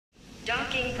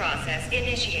Docking process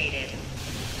initiated.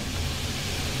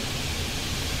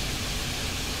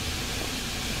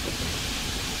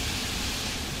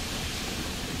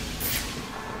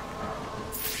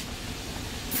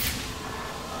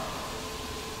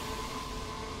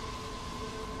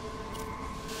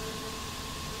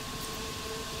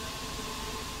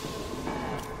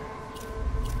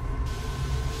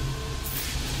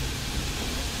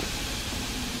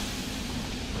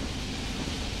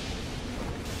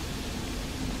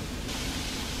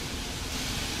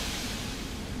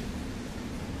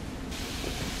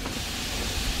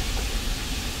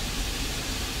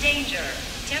 Danger.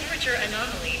 Temperature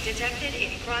anomaly detected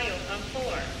in cryopump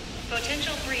 4.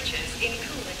 Potential breaches in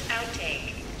coolant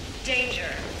outtake. Danger.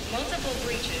 Multiple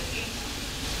breaches in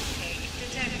outtake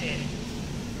detected.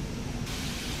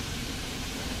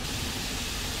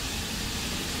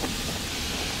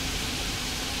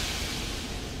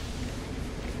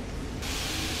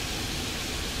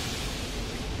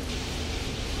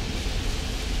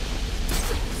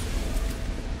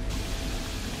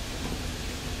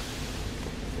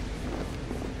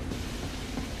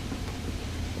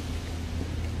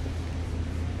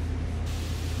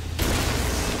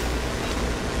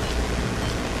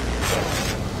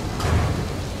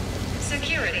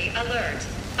 Security alert.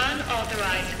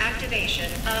 Unauthorized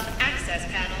activation of access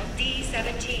panel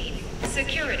D17.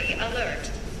 Security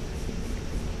alert.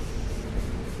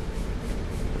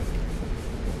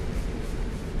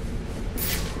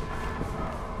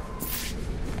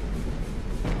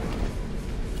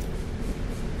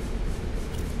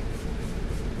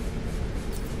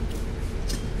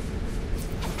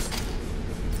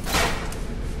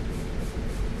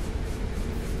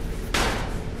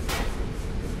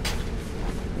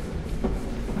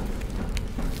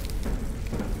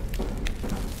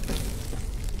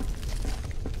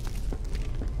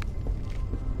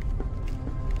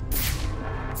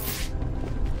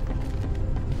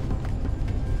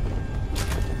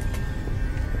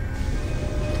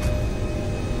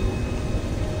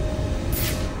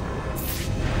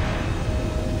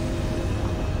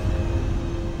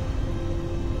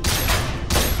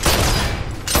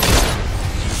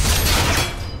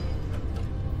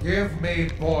 Give me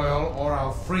Boyle, or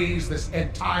I'll freeze this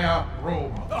entire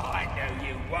room. Oh, I know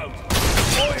you won't.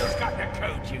 Boyle's got the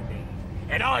code you need,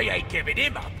 and I ain't giving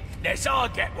him up unless I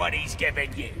get what he's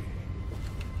giving you.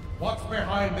 What's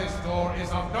behind this door is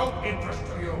of no interest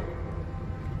to you.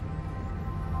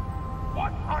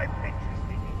 What I'm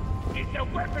interested in is the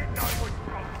weapon I was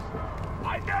promised.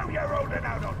 I know you're holding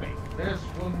out on me. This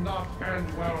will not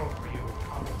end well for you,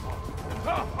 Commodore.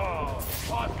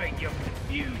 I think you're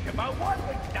confused about what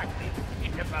exactly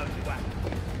is about to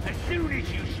happen. As soon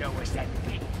as you show us that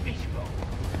big fishbowl,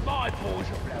 my paws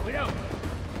are blowing over.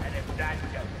 And if that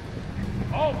doesn't,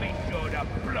 I'll be sure to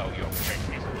blow your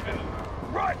princess too.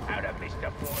 Right out of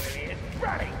Mr. Boyle here's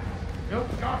brain. You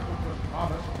got what was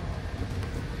promised.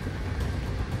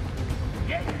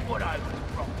 Getting what I was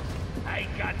promised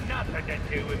ain't got nothing to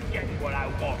do with getting what I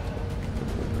want.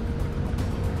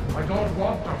 I don't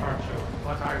want to hurt you,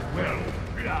 but I will.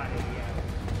 Bloody hell.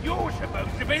 You're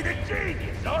supposed to be the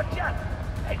genius, aren't you?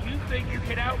 And you think you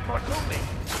can out-muscle me?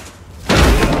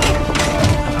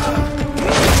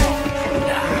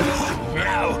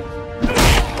 No!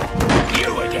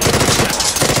 You again!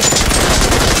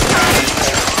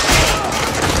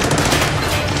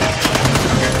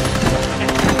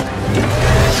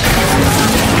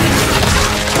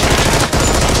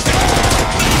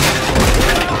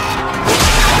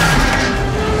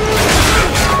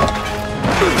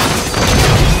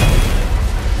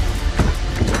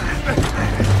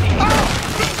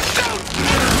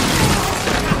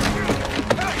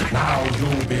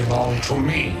 To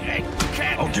me.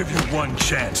 I'll give you one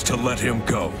chance to let him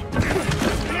go.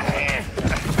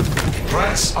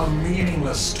 Threats are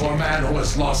meaningless to a man who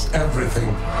has lost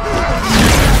everything.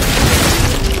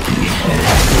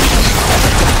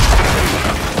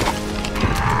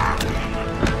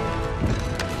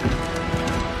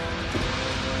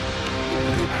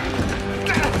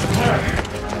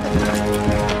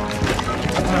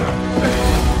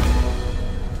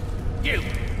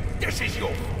 This is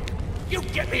your fault. You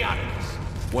get me out of this.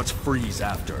 What's Freeze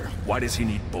after? Why does he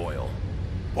need Boyle?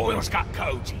 Boyle's got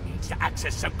codes he needs to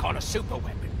access some kind of super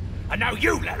weapon. And now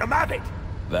you let him have it!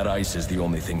 That ice is the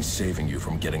only thing saving you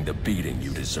from getting the beating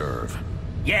you deserve.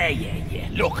 Yeah.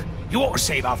 Look, you ought to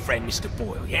save our friend Mr.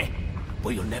 Boyle, yeah? But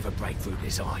you'll never break through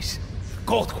this ice.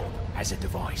 Goldcorp has a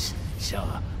device. It's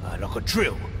like a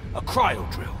drill. A cryo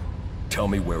drill. Tell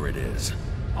me where it is.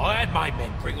 I had my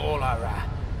men bring all our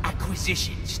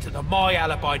acquisitions to the My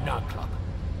Alibi nightclub.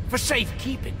 For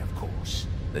safekeeping, of course.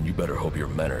 Then you better hope your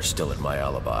men are still at my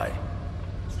alibi.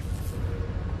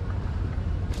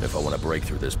 If I want to break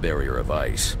through this barrier of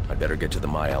ice, I'd better get to the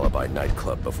My Alibi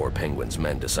nightclub before Penguin's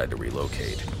men decide to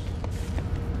relocate.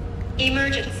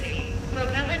 Emergency.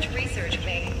 Propellant research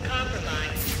wing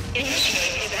compromised.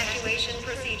 Initiate evacuation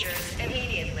procedures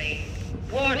immediately.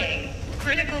 Warning.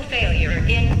 Critical failure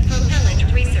in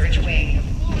propellant research wing.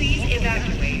 Please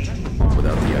evacuate.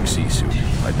 Without the XC suit,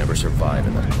 I'd never survive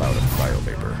in that cloud of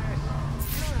cryovapor.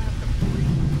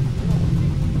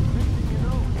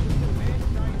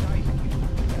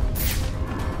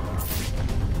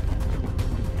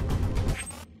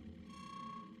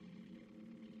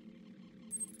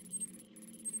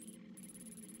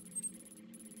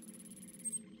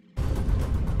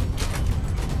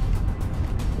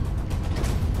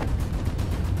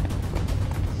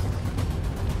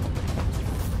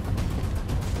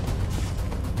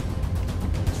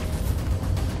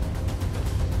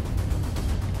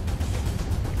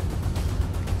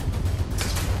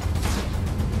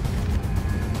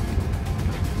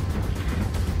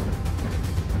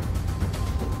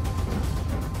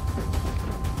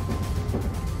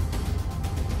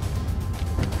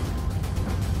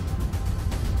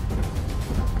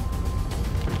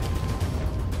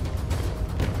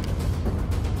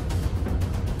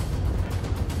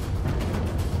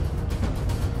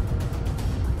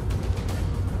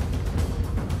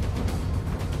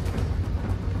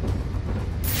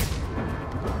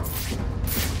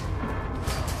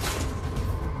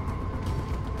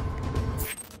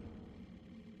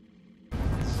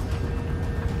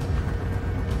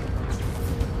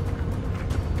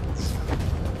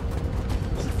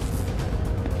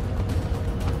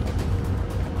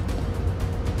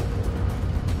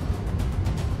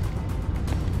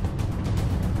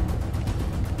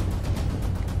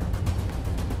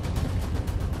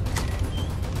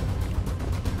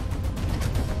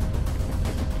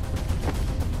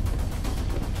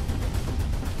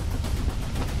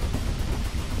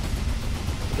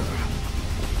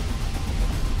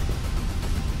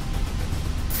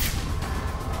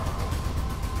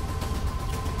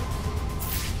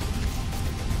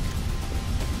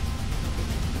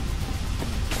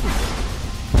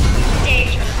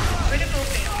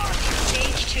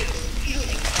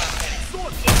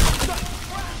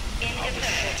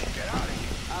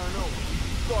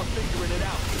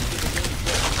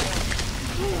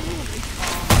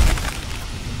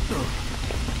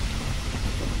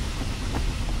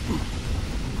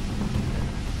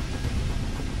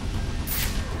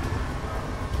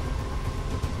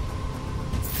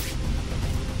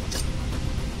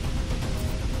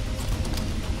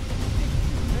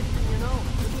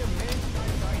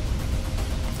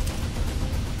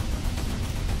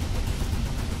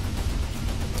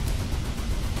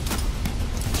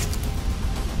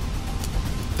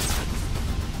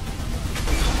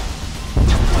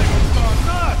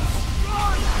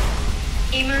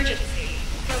 Emergency.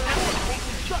 Propellant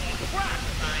research wing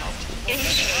compromised.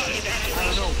 Initiate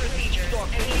evacuation procedures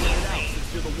immediately.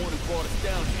 You're the one who brought us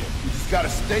down here. You just gotta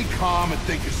stay calm and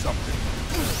think of something.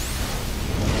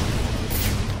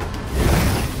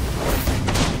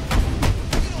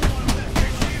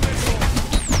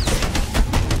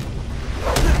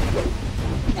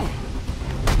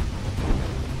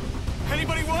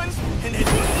 Anybody runs? And hit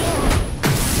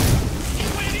you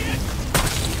idiot!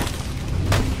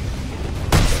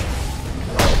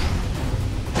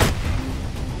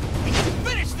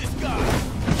 Finish this guy!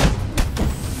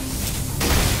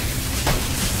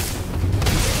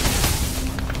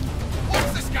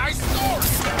 What's this guy's story?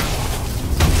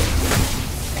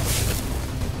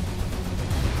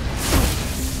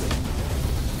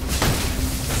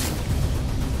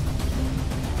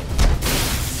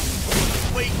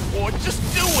 Wait, or just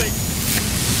do it!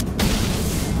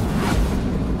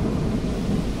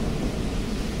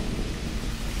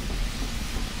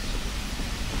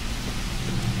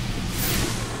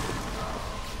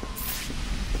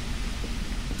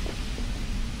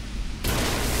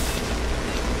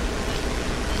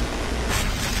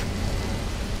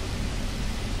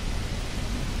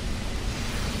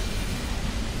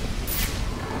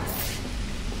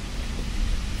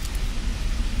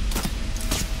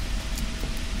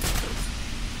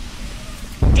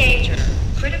 Danger.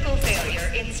 Critical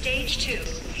failure in Stage 2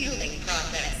 fueling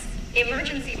process.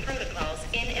 Emergency protocols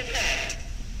in effect.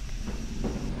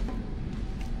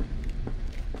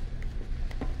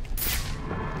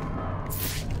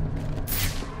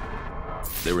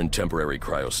 They're in temporary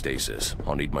cryostasis.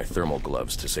 I'll need my thermal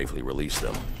gloves to safely release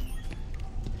them.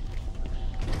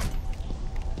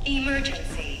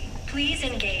 Emergency. Please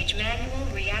engage manual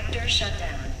reactor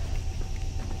shutdown.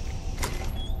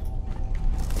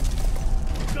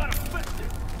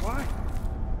 Why?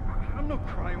 I'm no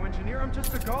cryo-engineer, I'm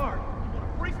just a guard. You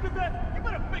wanna race to that? You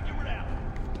better figure it out!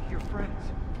 Your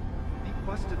friends. They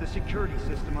busted the security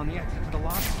system on the exit to the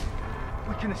lobby.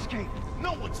 We can escape.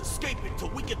 No one's escaping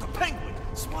till we get the Penguin,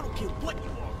 so I don't care what you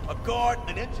are. A guard,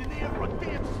 an engineer, or a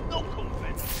damn snow cone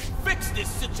vendor. Fix this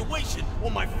situation,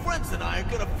 or my friends and I are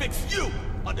gonna fix you!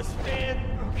 Understand?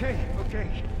 Okay.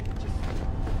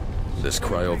 This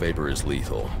cryo vapor is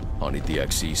lethal. I'll need the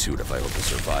XC suit if I hope to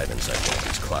survive inside one of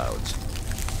these clouds.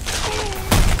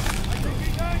 I think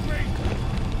he's angry!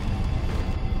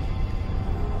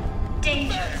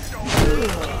 Danger.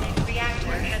 Cryogenic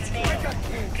reactor has failed.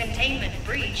 Containment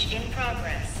breach in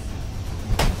progress.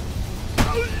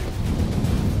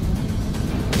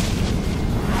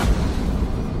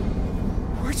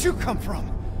 Where'd you come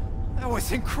from? That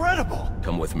was incredible!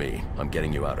 Come with me. I'm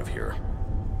getting you out of here.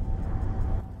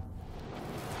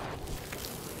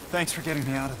 Thanks for getting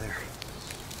me out of there.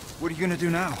 What are you gonna do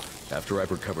now? After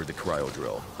I've recovered the cryo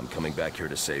drill, I'm coming back here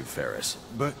to save Ferris.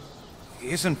 But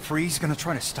isn't Freeze gonna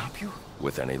try to stop you?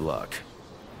 With any luck.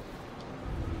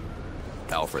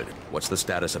 Alfred, what's the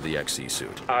status of the XC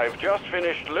suit? I've just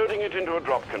finished loading it into a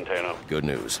drop container. Good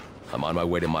news. I'm on my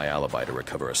way to my alibi to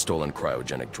recover a stolen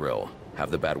cryogenic drill.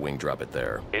 Have the Batwing drop it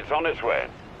there. It's on its way.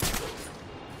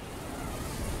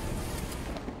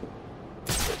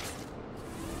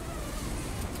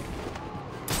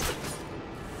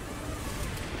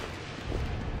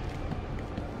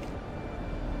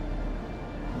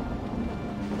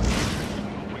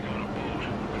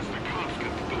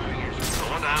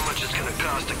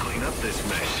 To clean up this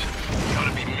mess.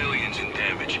 Gotta be millions in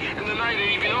damage, and the night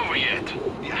ain't even over yet.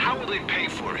 How will they pay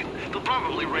for it? They'll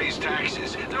probably raise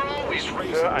taxes. They're always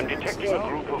raising Sir, I'm taxes. detecting a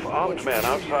group of armed men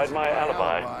outside my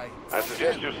alibi. I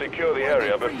suggest you secure the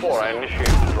area before I initiate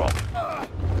the drop.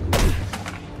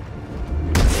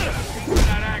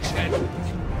 That accent.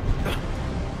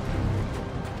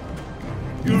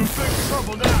 You're in big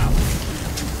trouble now!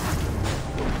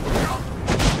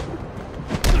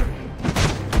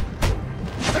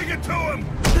 Take it to him!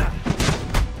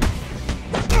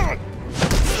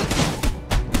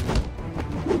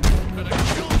 But I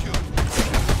killed you!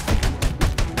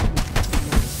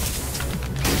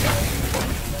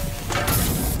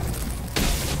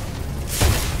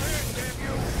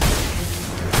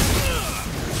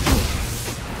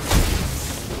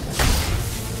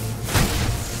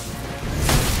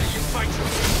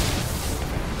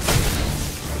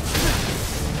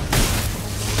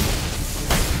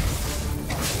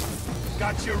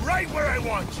 Got you right where I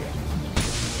want you!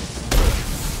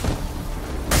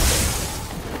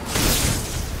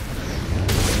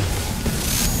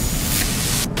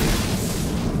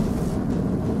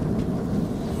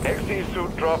 XC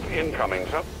suit drop incoming,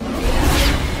 sir.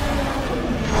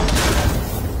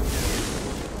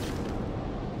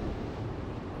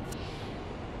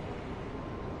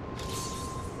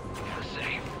 Gotta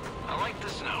say, I like the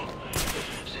snow.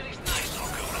 City's nice all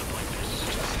covered up like this.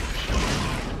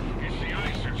 It's the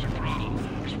ice that's a problem,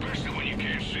 especially when you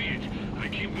can't see it. I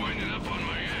keep winding up on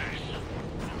my ass.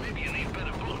 Maybe you need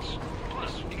better boots.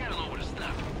 Plus, you gotta know where to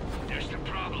step. There's the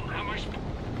problem. How am I supposed...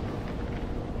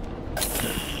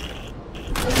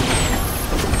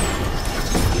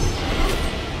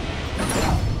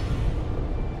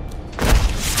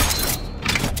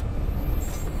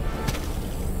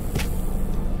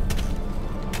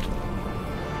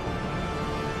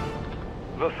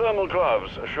 The thermal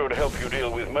gloves should help you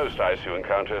deal with most ice you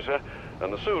encounter, sir.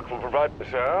 And the suit will provide...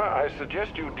 Sir, I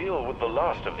suggest you deal with the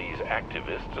last of these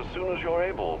activists as soon as you're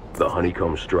able. The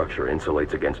honeycomb structure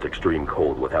insulates against extreme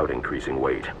cold without increasing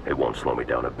weight. It won't slow me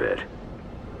down a bit.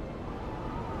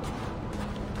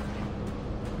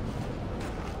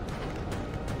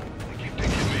 I keep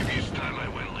thinking maybe it's time I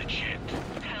went legit.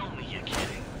 Tell me you're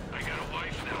kidding. I got a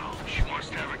wife now. She wants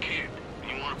to have a kid.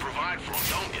 You want to provide for him,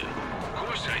 don't you? Of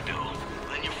course I do.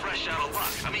 Then you're fresh out of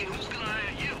luck. I mean, who's gonna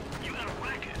hire you? You got a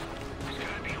record. There's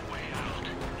gotta be a way out.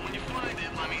 When you find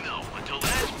it, let me know. Until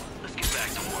then, let's get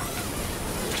back to work.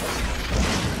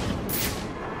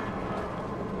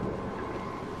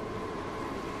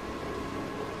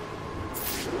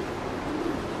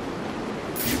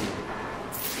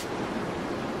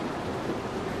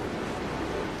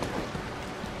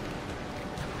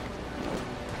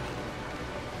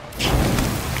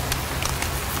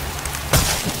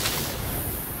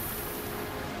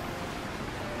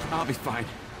 I'll be fine.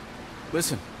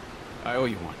 Listen, I owe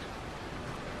you one.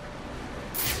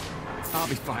 I'll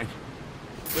be fine.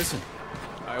 Listen,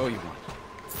 I owe you one.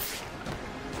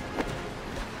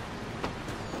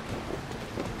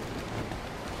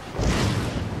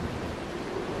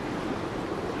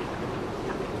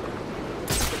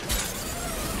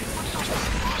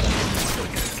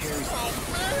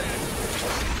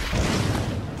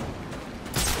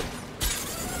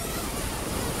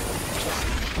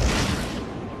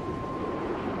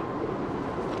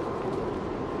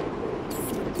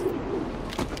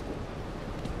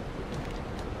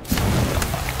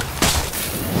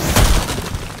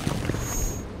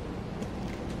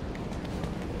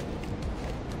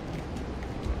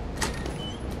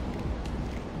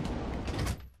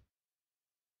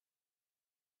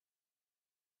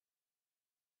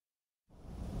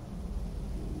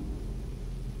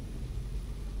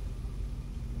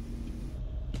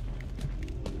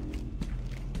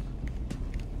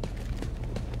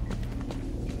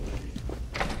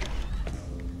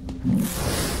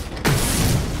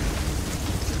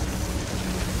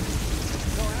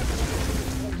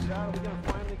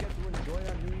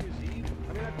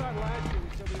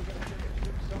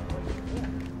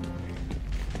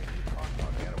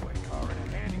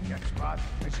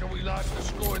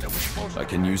 I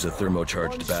can use a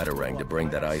thermocharged batarang to bring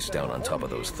that ice down on top of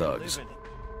those thugs.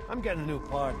 I'm getting a new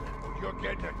partner. You're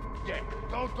getting a dick.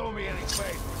 Don't do me any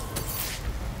favors.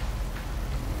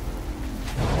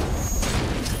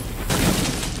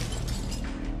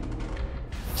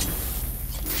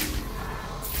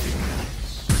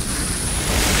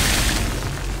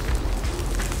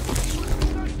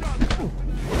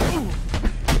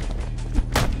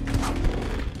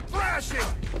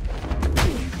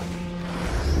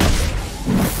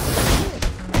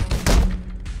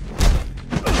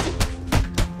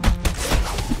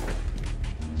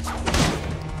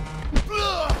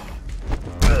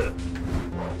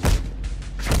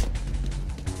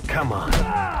 Come on.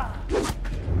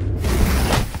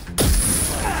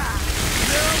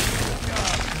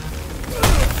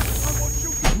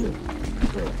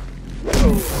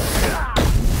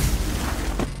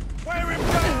 Wear him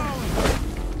down!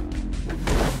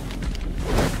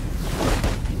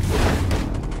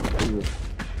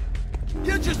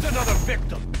 You're just another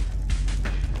victim.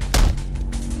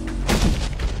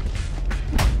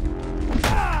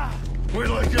 Wait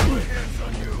till I get my hands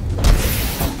on you.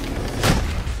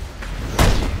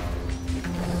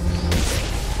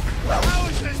 How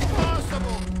is this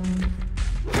possible?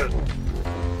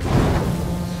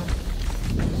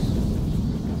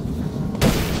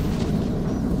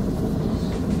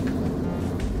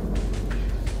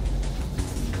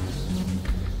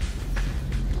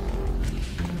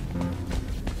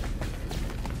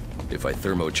 If I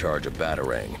thermocharge a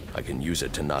batarang, I can use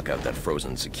it to knock out that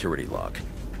frozen security lock.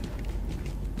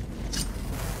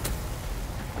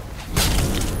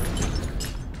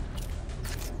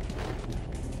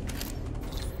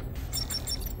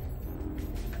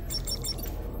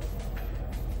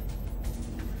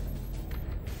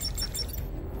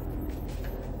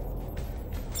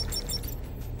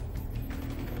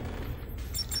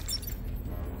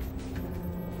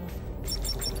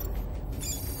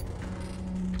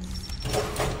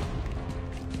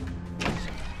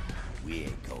 We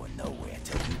ain't going nowhere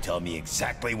till you tell me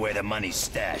exactly where the money's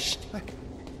stashed.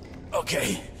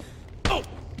 Okay. Oh!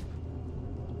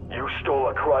 You stole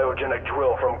a cryogenic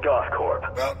drill from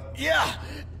Gothcorp. Well, yeah,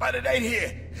 but it ain't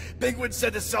here. Penguin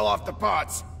said to sell off the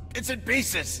parts. It's in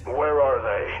pieces. Where are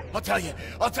they? I'll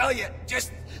tell you.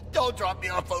 Just don't drop me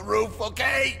off a roof,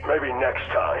 okay? Maybe next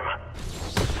time.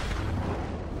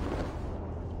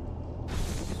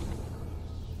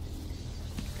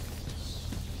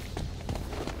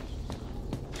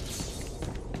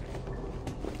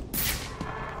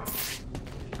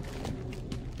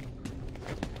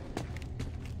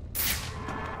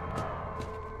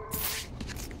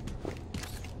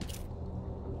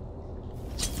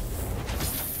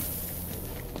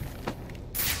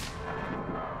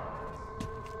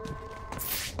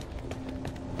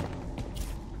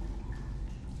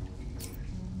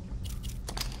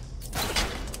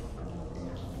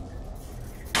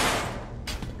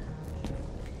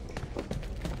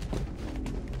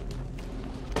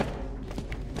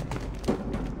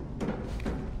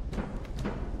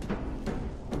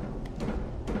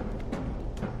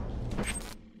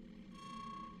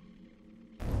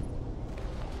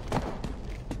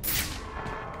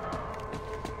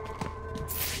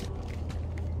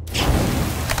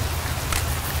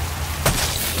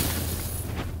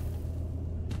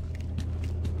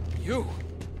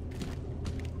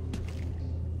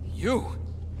 You!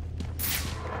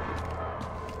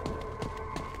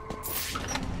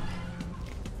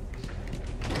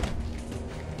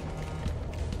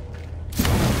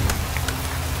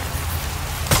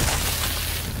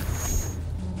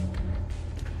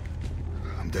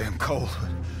 I'm damn cold.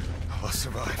 I'll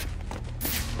survive.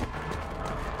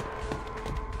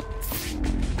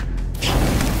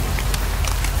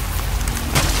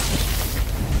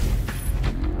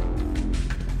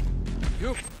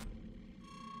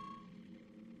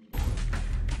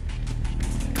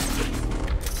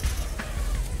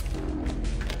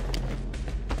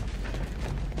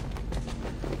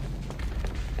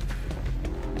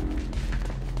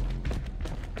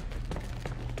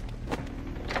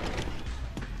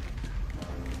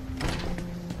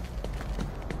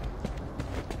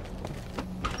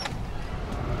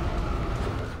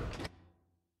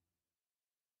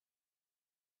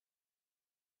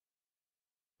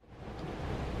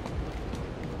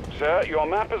 Sir, your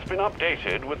map has been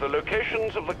updated with the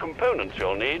locations of the components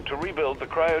you'll need to rebuild the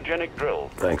cryogenic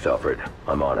drill. Thanks, Alfred.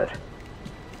 I'm on it.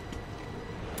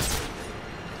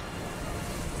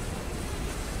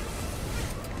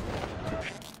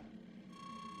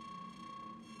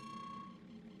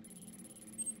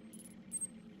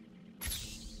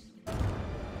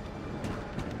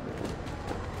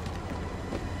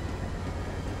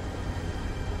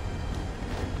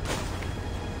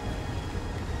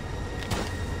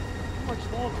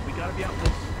 We gotta be out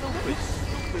this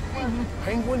stupid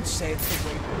Penguin said to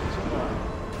wait for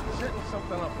tomorrow. setting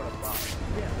something up for the boss.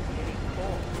 Yeah, but he ain't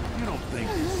called. You don't think...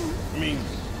 I mean,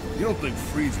 you don't think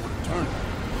Freeze would have turned? I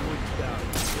wouldn't doubt it.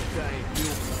 This guy ain't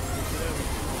built for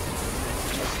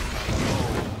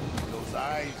Those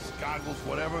eyes, goggles,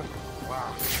 whatever.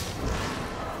 Wow.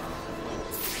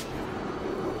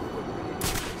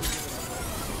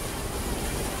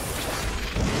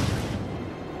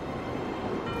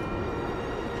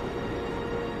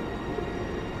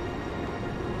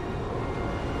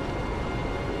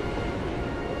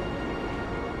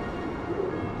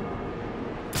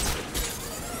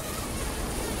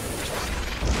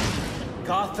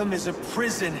 Gotham is a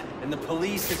prison, and the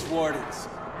police its wardens.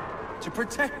 To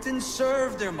protect and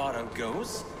serve, their motto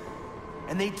goes.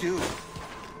 And they do.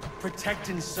 Protect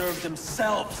and serve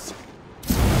themselves.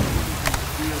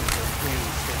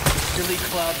 Billy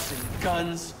clubs and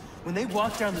guns. When they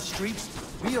walk down the streets,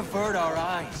 we avert our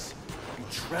eyes. We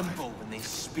tremble when they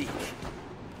speak.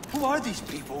 Who are these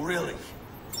people, really?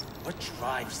 What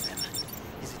drives them?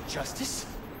 Is it justice?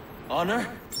 Honor?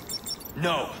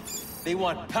 No. They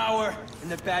want power, and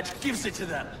the badge gives it to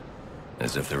them.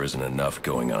 As if there isn't enough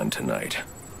going on tonight.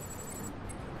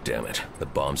 Damn it, the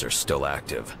bombs are still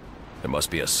active. There must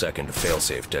be a second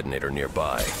failsafe detonator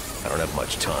nearby. I don't have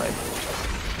much time.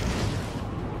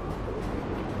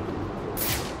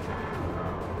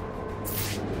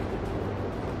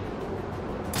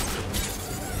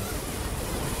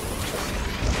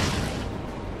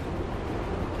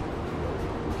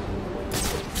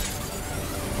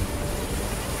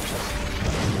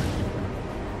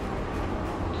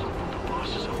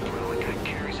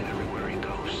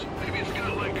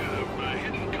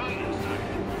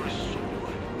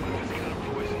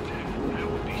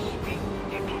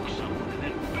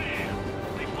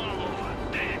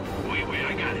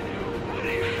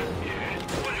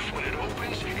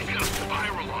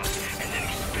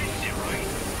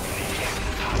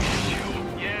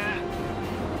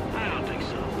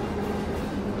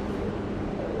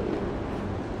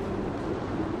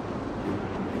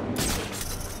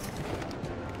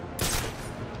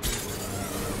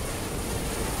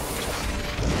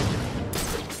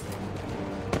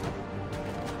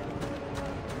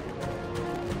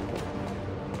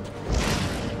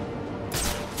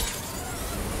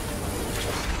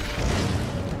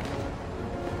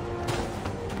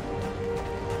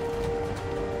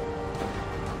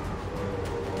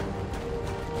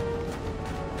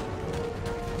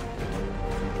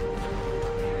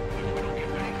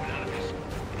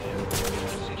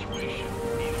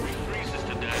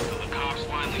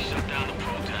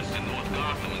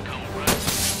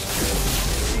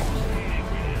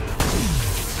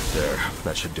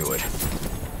 That should do it.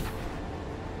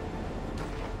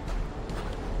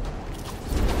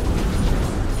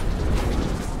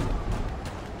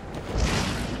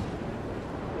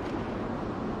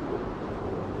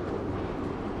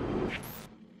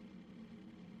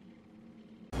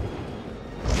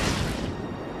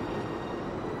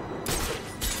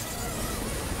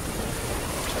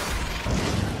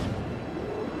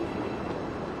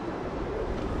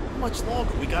 How much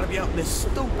longer? We gotta be out in this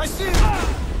stupid... I see it!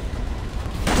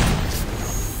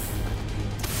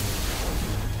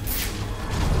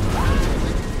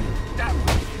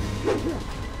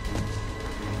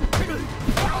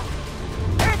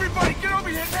 Everybody get over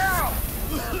here now!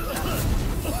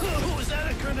 Was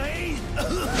that a grenade?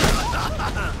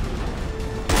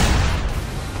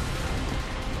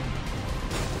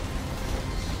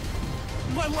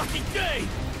 My lucky day!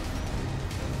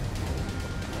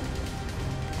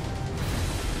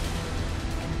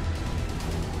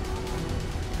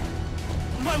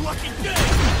 My lucky day!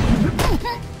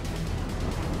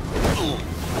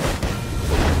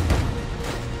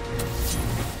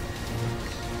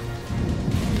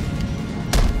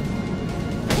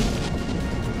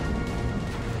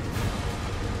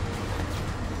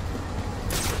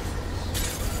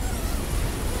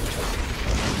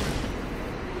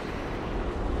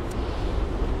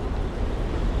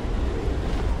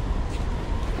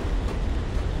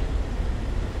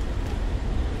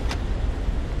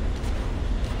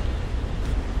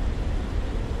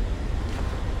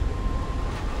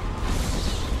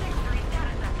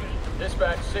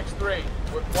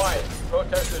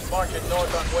 Protesters marching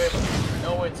north on Waverly.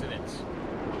 No incidents.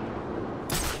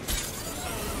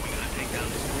 We gotta take down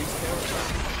the streets there.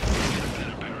 Get a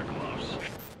better pair of gloves.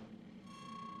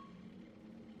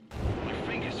 My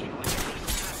fingers feel like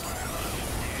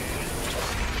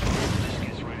this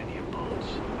gets right into your bones.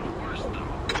 Worse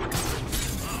though.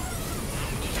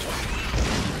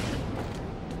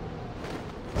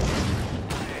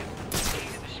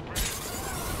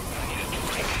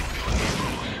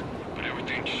 But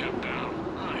everything's shut down.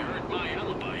 I heard my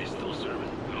alibi is still serving.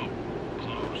 No,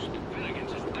 closed.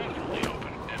 Finnegan's is definitely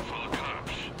open and full of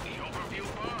cops. The overview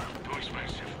bar? Too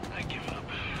expensive. I give up.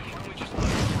 Why don't we just look at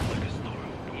the liquor store?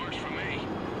 It works for me.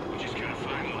 We just gotta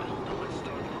find one. Now let's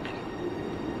start looking.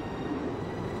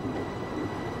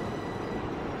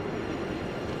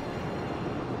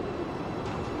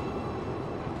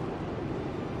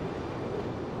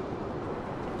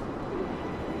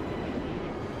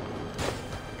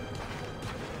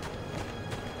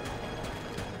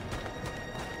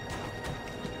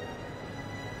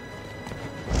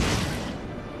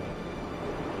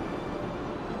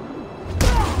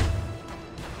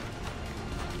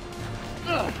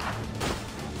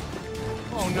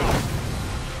 Oh no!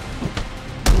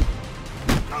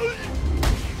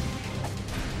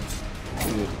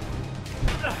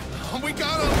 We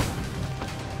got him!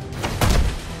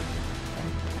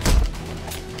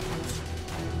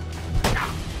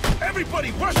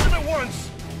 Everybody, rush him at once!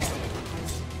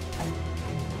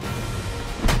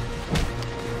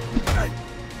 Hey,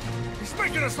 he's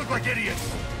making us look like idiots!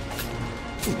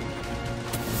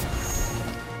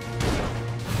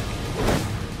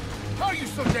 How are you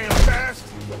so damn fast?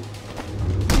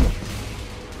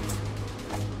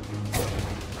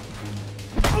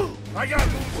 I got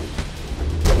it!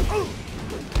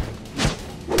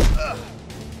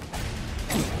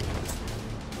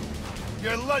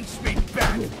 Your lunch meat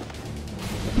back!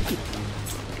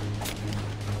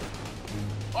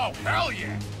 Oh, hell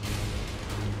yeah!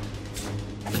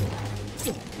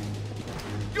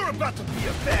 You're about to be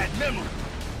a bad memory!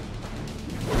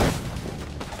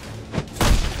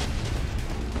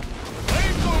 I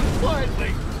ain't going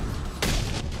quietly!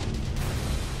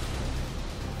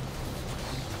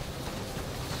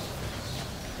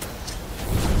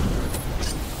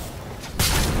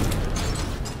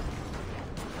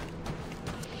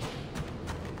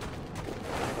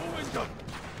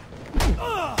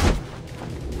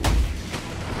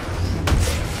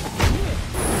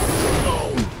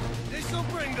 This'll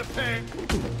bring the pain.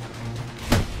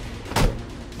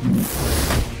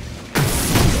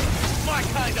 My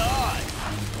kind of eye.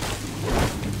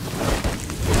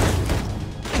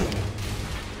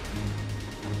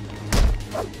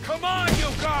 Come on, you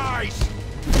guys!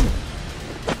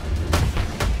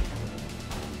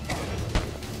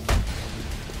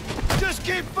 Just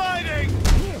keep fighting!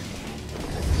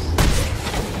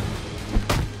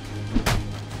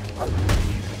 Oh,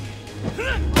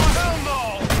 hell no!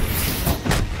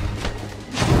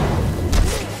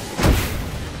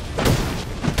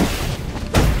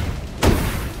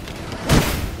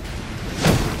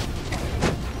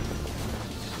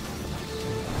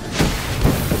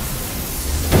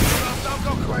 Don't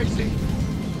go crazy!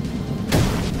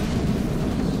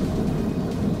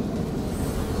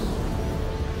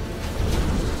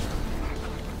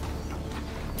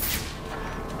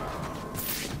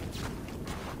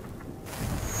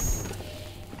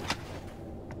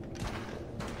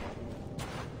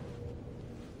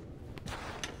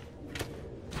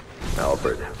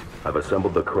 Alfred, I've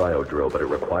assembled the cryo drill, but it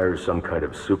requires some kind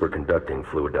of superconducting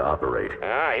fluid to operate.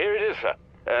 Ah, here it is, sir.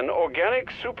 An organic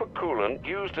supercoolant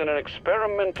used in an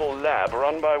experimental lab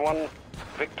run by one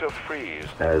Victor Freeze.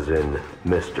 As in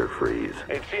Mr. Freeze.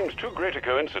 It seems too great a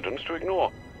coincidence to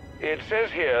ignore. It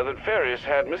says here that Ferris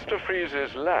had Mr.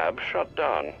 Freeze's lab shut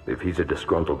down. If he's a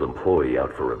disgruntled employee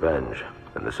out for revenge,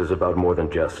 then this is about more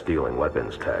than just stealing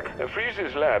weapons tech.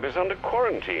 Freeze's lab is under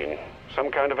quarantine. Some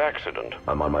kind of accident.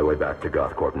 I'm on my way back to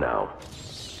Gothcorp now.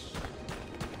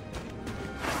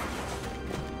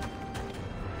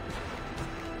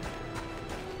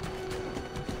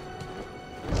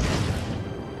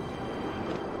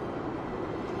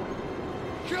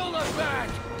 Kill the bat!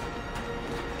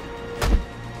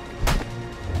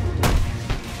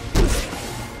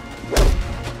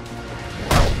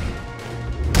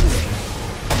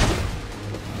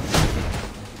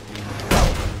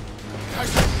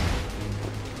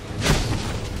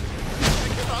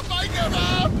 I give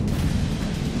up!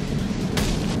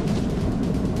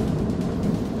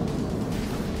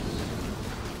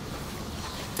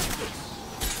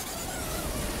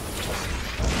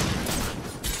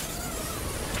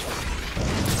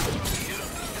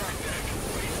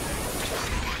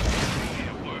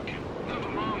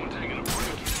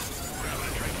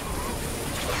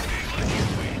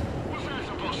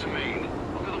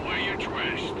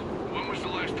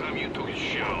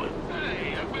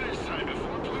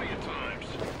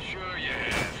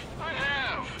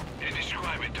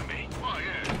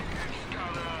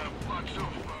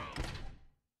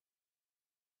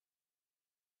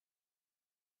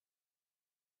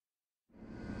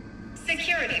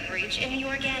 breach in the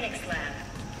organics lab.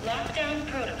 Lockdown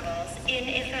protocols in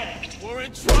effect. We're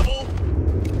in trouble!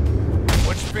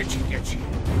 What's bitchy get you?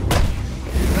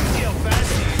 Let's see how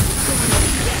fast he is.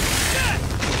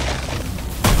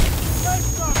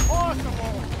 That's not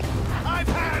possible! I've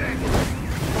had it!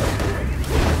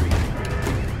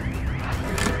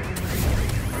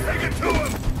 Take it to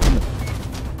him!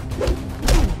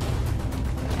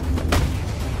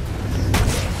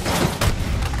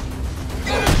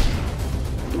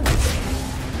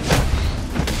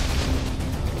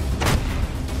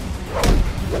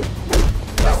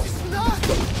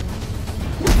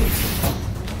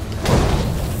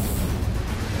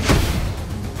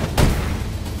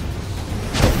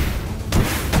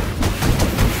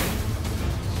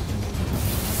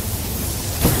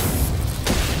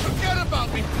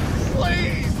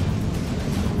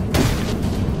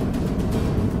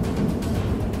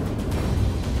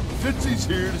 Fitzy's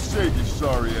here to save you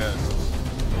sorry asses.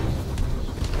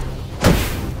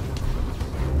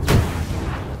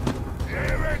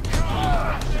 Here it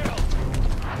comes!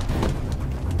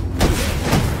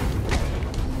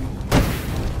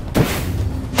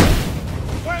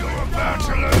 We're about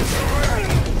to lose the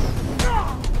race!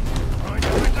 I'm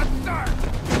at the start!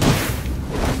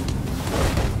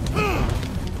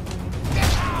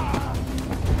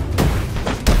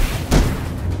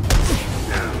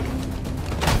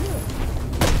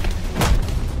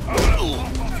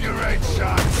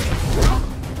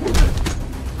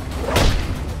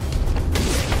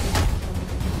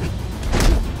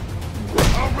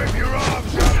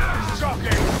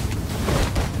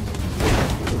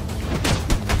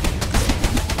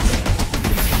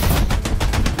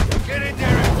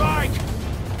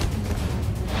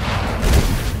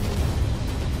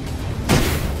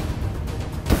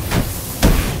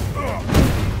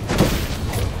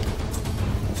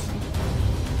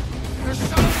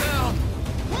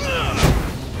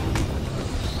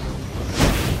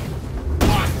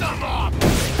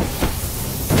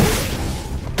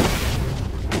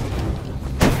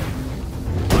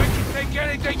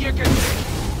 Anything you can do!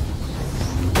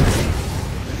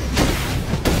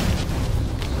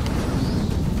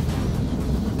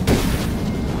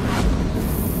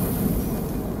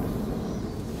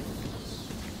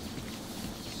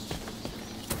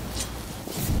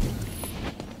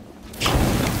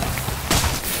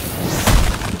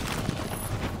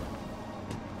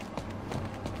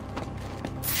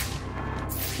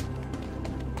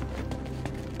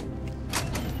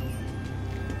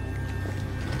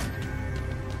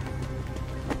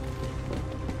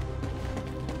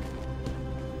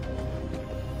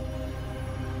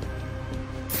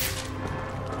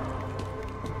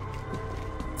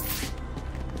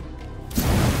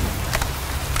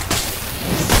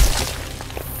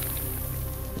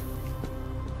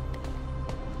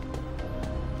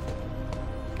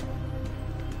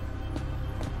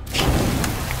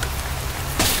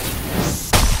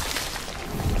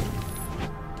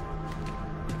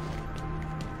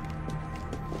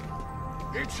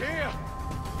 It's here!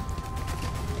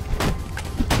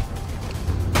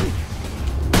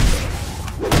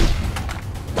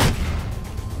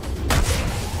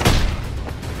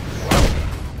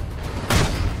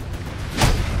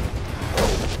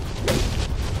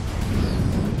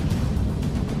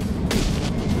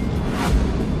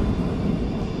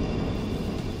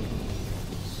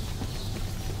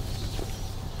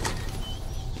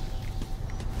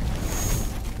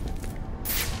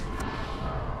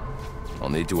 I'll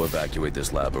need to evacuate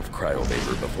this lab of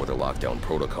cryovapor before the lockdown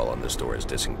protocol on this door is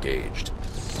disengaged.